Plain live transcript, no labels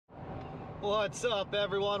What's up,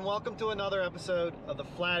 everyone? Welcome to another episode of the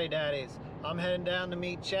Flatty Daddies. I'm heading down to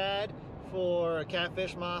meet Chad for a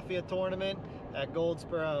Catfish Mafia tournament at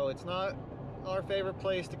Goldsboro. It's not our favorite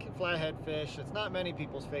place to flathead fish. It's not many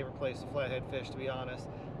people's favorite place to flathead fish, to be honest.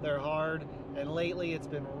 They're hard, and lately it's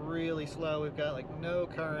been really slow. We've got like no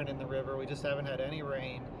current in the river. We just haven't had any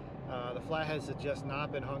rain. The flatheads have just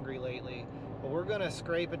not been hungry lately, but we're gonna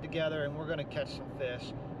scrape it together and we're gonna catch some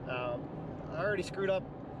fish. I already screwed up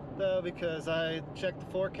though, because I checked the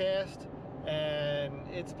forecast and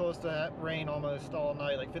it's supposed to rain almost all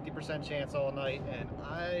night, like 50% chance all night, and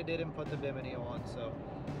I didn't put the bimini on, so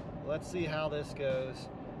let's see how this goes.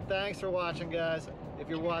 Thanks for watching, guys. If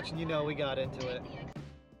you're watching, you know we got into it.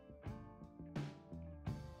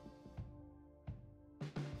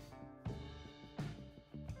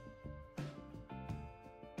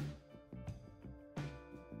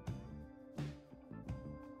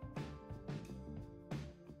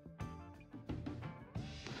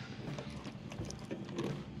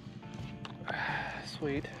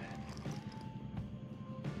 Sweet.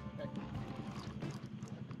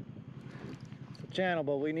 It's a channel,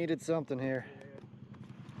 but we needed something here.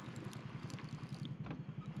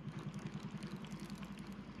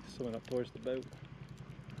 Swimming up towards the boat.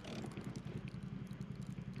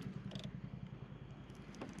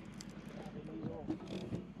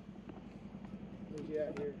 Where's he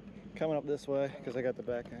at here? Coming up this way because I got the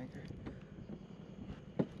back anchor.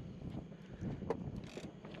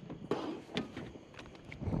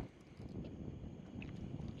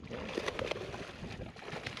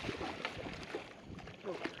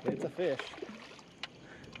 It's a fish.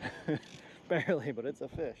 Barely, but it's a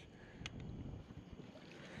fish.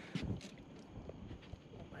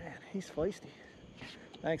 Oh man, he's feisty.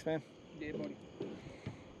 Thanks, man. Yeah, buddy.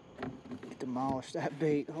 Demolished that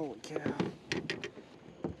bait. Holy cow.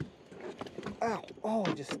 Ow! Oh,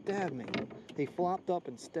 he just stabbed me. He flopped up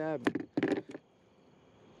and stabbed me.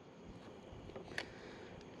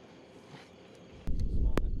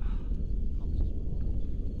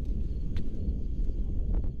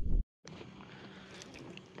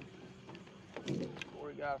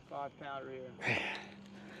 We got a 5-pounder here.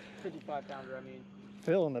 55-pounder, I mean.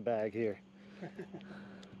 Filling the bag here.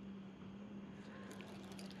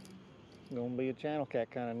 Gonna be a channel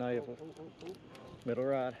cat kind of night. Middle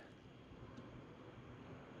rod.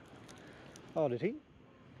 Oh, did he?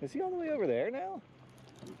 Is he all the way over there now?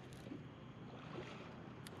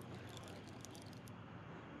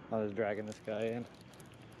 I was dragging this guy in.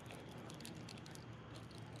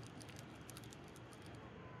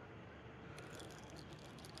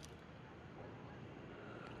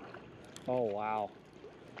 Oh, wow.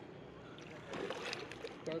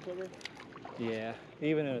 Boat flipper? Yeah,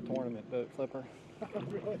 even in a tournament boat flipper.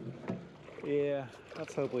 Really? Yeah,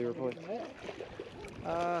 let's hope we replace.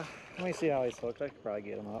 Let me see how he's hooked. I could probably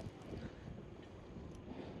get him up.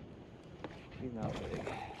 He's not big.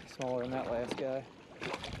 Smaller than that last guy.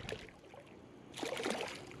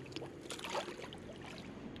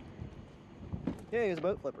 Yeah, he was a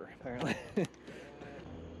boat flipper, apparently.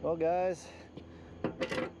 Well, guys,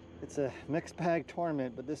 it's a mixed bag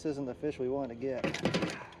tournament, but this isn't the fish we want to get.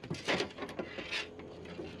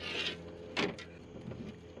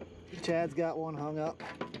 Chad's got one hung up,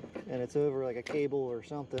 and it's over like a cable or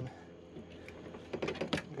something.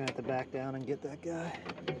 I'm gonna have to back down and get that guy.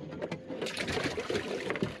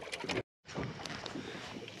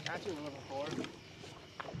 Catch it with a 4.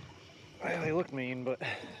 Well, he looked mean, but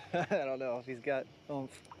I don't know if he's got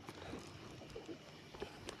oomph.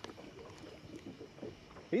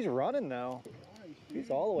 He's running though. He's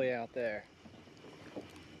all the way out there.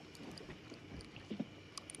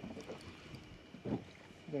 I'm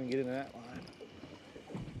gonna get into that line.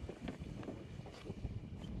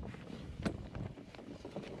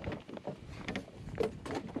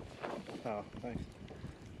 Oh, thanks.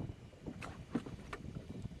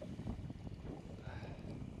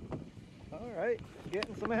 All right,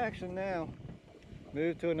 getting some action now.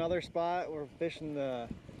 Moved to another spot. We're fishing the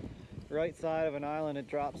right side of an island. It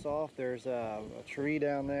drops off. There's a tree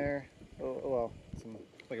down there. Oh, well,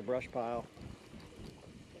 like a brush pile.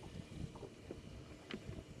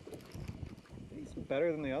 He's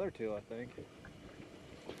better than the other two, I think.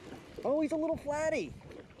 Oh, he's a little flatty.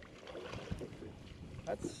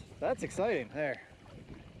 That's exciting. There.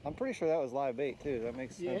 I'm pretty sure that was live bait too. That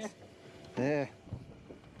makes sense. Yeah.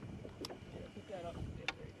 Pick that up.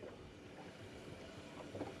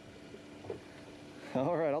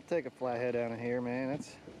 All right, I'll take a flathead down in here, man.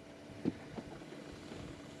 That's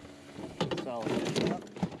solid.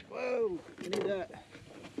 Whoa, we need that.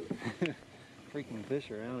 Freaking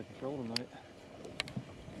fish are out of control tonight.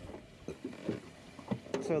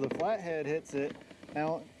 So the flathead hits it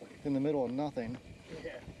out in the middle of nothing.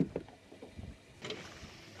 Yeah.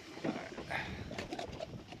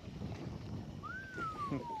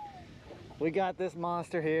 We got this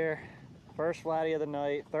monster here. First flatty of the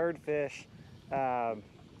night, third fish. I'm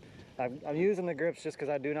using the grips just because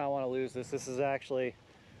I do not want to lose this. This is actually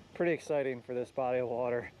pretty exciting for this body of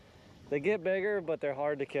water. They get bigger, but they're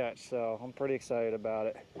hard to catch, so I'm pretty excited about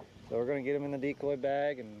it. So we're gonna get them in the decoy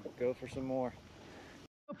bag and go for some more.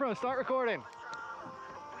 GoPro, start recording.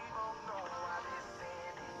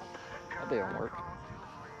 That didn't work.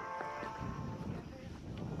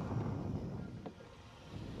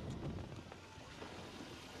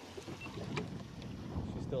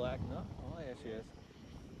 She's still acting up? Oh yeah, she is.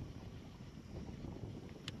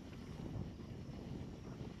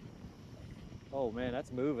 Oh man,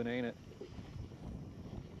 that's moving, ain't it?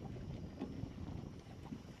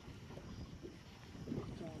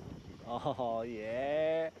 Oh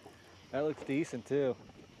yeah, that looks decent too.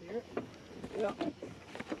 Here? Yeah.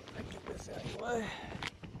 Get this out of the way.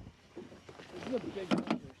 This is a big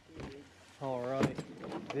monster too, dude. All right,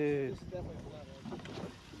 dude. This is definitely a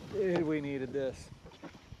flathead. Dude, we needed this.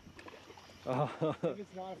 Oh. If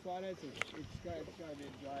it's not a flathead, it's gotta be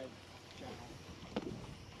a dry channel.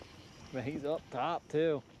 Man, he's up top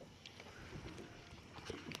too.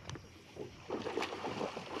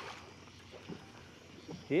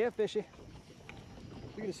 Yeah, fishy.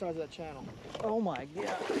 Look at the size of that channel. Oh my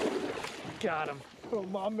God. Got him. Oh,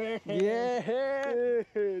 my man. Yeah.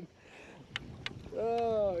 Dude.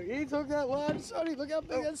 Oh, he took that live sunny. Look how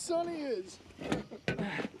big that sunny is.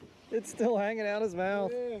 It's still hanging out his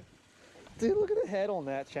mouth. Yeah. Dude, look at the head on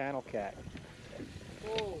that channel cat.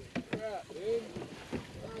 Holy crap, dude.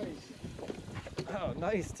 Nice. Oh,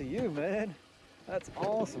 nice to you, man. That's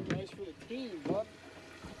awesome. Nice for the team, bud.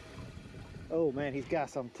 Oh man, he's got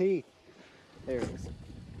some teeth. There it is.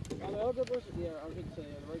 On the other person, yeah, I was going to say,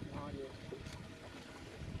 right behind you.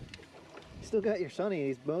 You still got your sonny,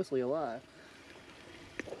 he's mostly alive.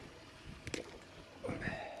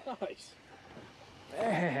 Nice.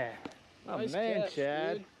 Man, oh Nice man, catch,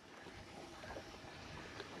 Chad.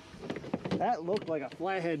 dude. That looked like a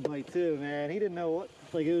flathead bite too, man. He didn't know what,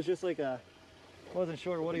 like it was just like a, wasn't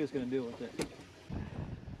sure what he was gonna do with it.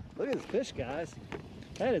 Look at this fish, guys.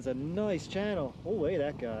 That is a nice channel. Oh wait,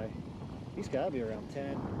 that guy. He's gotta be around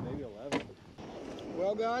 10, maybe 11.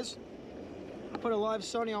 Well, guys, I put a live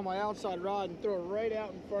sunny on my outside rod and throw it right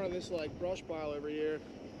out in front of this like brush pile over here.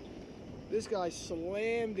 This guy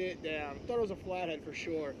slammed it down. Thought it was a flathead for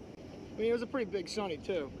sure. I mean, it was a pretty big sunny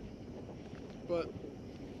too. But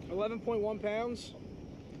 11.1 pounds.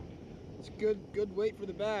 It's good weight for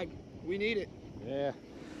the bag. We need it. Yeah.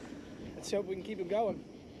 Let's hope we can keep it going.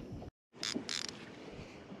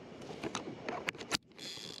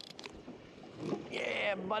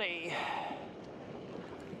 Yeah, buddy.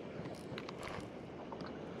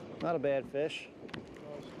 Not a bad fish.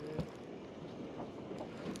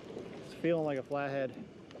 It's feeling like a flathead.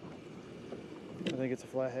 I think it's a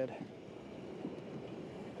flathead.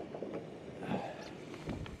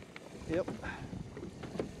 Yep.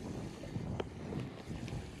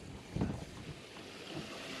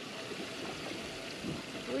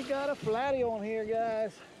 We got a flatty on here,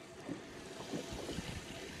 guys.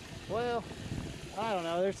 Well, I don't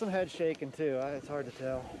know. There's some head shaking too. It's hard to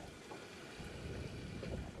tell.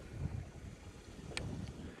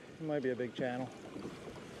 It might be a big channel.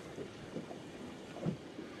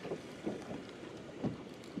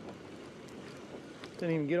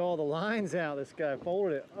 Didn't even get all the lines out. This guy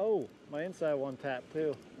folded it. Oh, my inside one tapped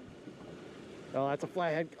too. Oh, that's a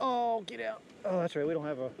flathead. Oh, get out. Oh, that's right. We don't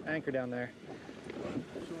have an anchor down there.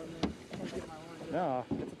 No,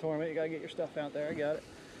 it's a tournament. You gotta get your stuff out there. I got it.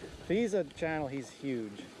 If he's a channel, he's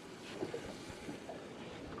huge.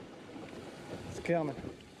 It's coming.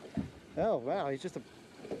 Oh, wow. He's just a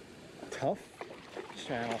tough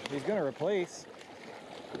channel. He's gonna replace.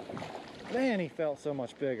 Man, he felt so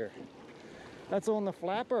much bigger. That's on the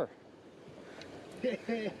flapper.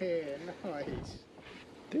 Nice.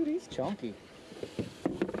 Dude, he's chunky.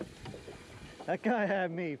 That guy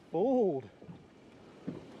had me fooled.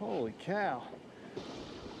 Holy cow.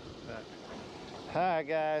 Hi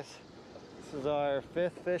guys, this is our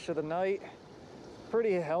 5th fish of the night.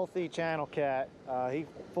 Pretty healthy channel cat. He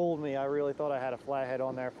fooled me. I really thought I had a flathead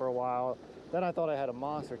on there for a while. Then I thought I had a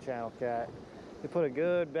monster channel cat. He put a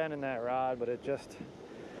good bend in that rod, but it's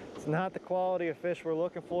not the quality of fish we're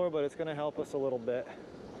looking for, but it's gonna help us a little bit.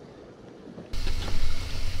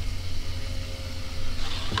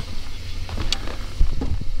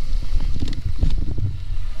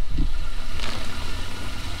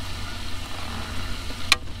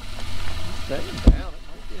 Setting down, it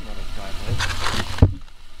might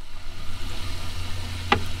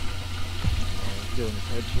doing his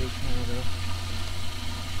head shakes now though.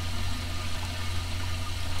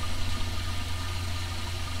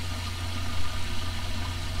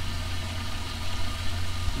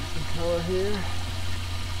 Decent color here.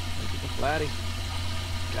 Look at the flatty.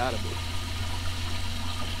 Gotta be.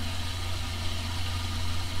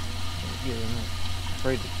 Get in there.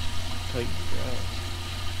 Afraid to tighten the grass.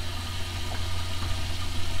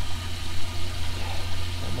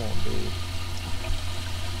 Come on, dude.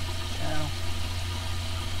 Cow.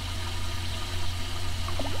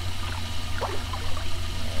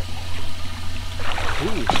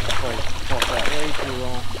 Ooh, probably caught that way too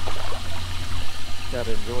long.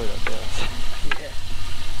 Gotta enjoy it, I guess. Yeah.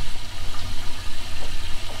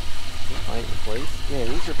 This might replace. Yeah,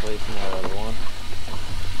 he's replacing that other one.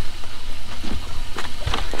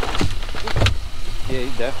 Yeah,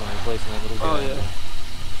 he's definitely replacing that little guy. Oh yeah.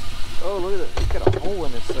 Oh, look at it. He's got a hole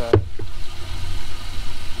in his side.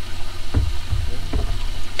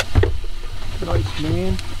 Nice,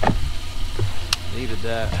 man. Needed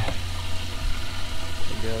that,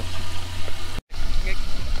 I guess.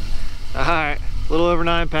 Alright, a little over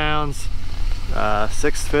 9 pounds.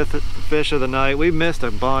 Sixth, fifth fish of the night. We've missed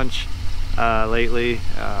a bunch lately.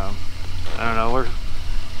 I don't know, we're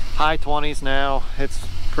high 20s now. It's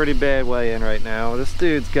pretty bad weigh in right now. This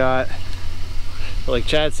dude's got, like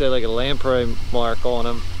Chad said, like a lamprey mark on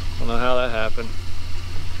him. I don't know how that happened.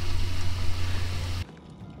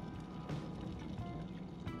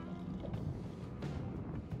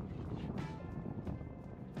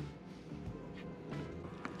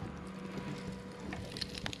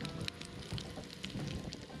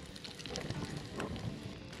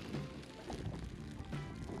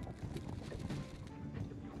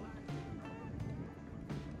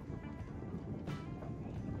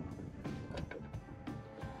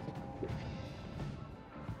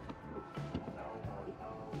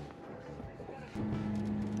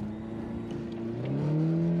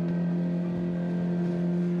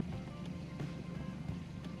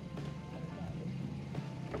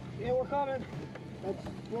 Yeah, we're coming. That's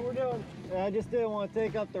what we're doing. I just didn't want to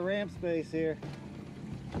take up the ramp space here.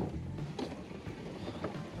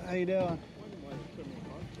 How you doing?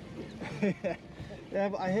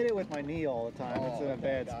 Yeah, I hit it with my knee all the time. It's in a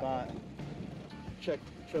bad spot. Show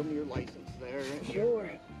me your license there. Sure.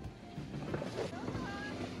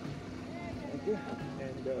 Thank you.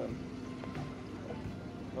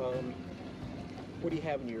 And what do you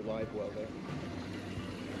have in your live well there?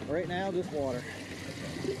 Right now, just water.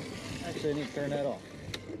 Actually, I need to turn that off.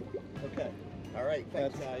 Okay. All right.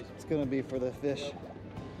 Thanks, guys. It's gonna be for the fish.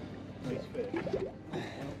 Nice fish.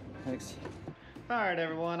 Thanks. All right,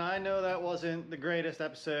 everyone. I know that wasn't the greatest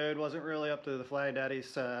episode. Wasn't really up to the Flag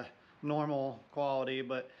Daddy's normal quality,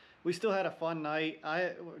 but we still had a fun night.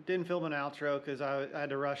 I didn't film an outro because I had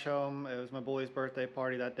to rush home. It was my boy's birthday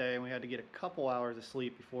party that day, and we had to get a couple hours of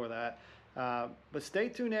sleep before that. But stay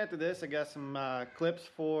tuned after this. I got some clips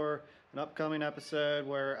for an upcoming episode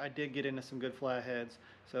where I did get into some good flatheads.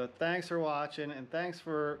 So thanks for watching, and thanks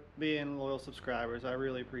for being loyal subscribers. I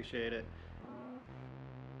really appreciate it.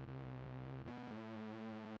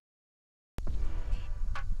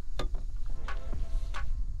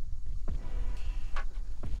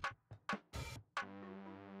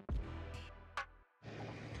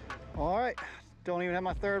 All right, don't even have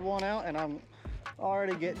my third one out, and I'm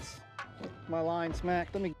already getting my line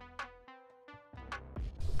smacked. Let me.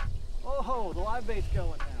 Oh, the live bait's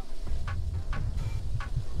going now.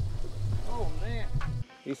 Oh man,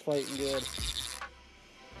 he's fighting good.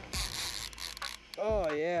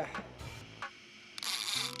 Oh yeah.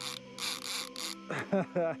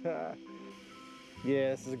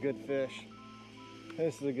 Yeah, this is a good fish.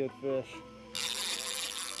 This is a good fish.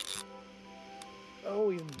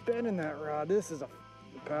 Oh, he's bending that rod. This is the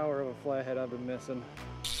power of a flathead I've been missing.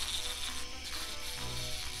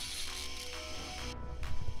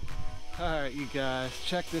 All right, you guys,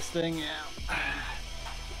 check this thing out.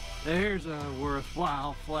 There's a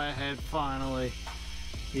worthwhile flathead finally.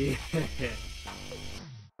 Yeah.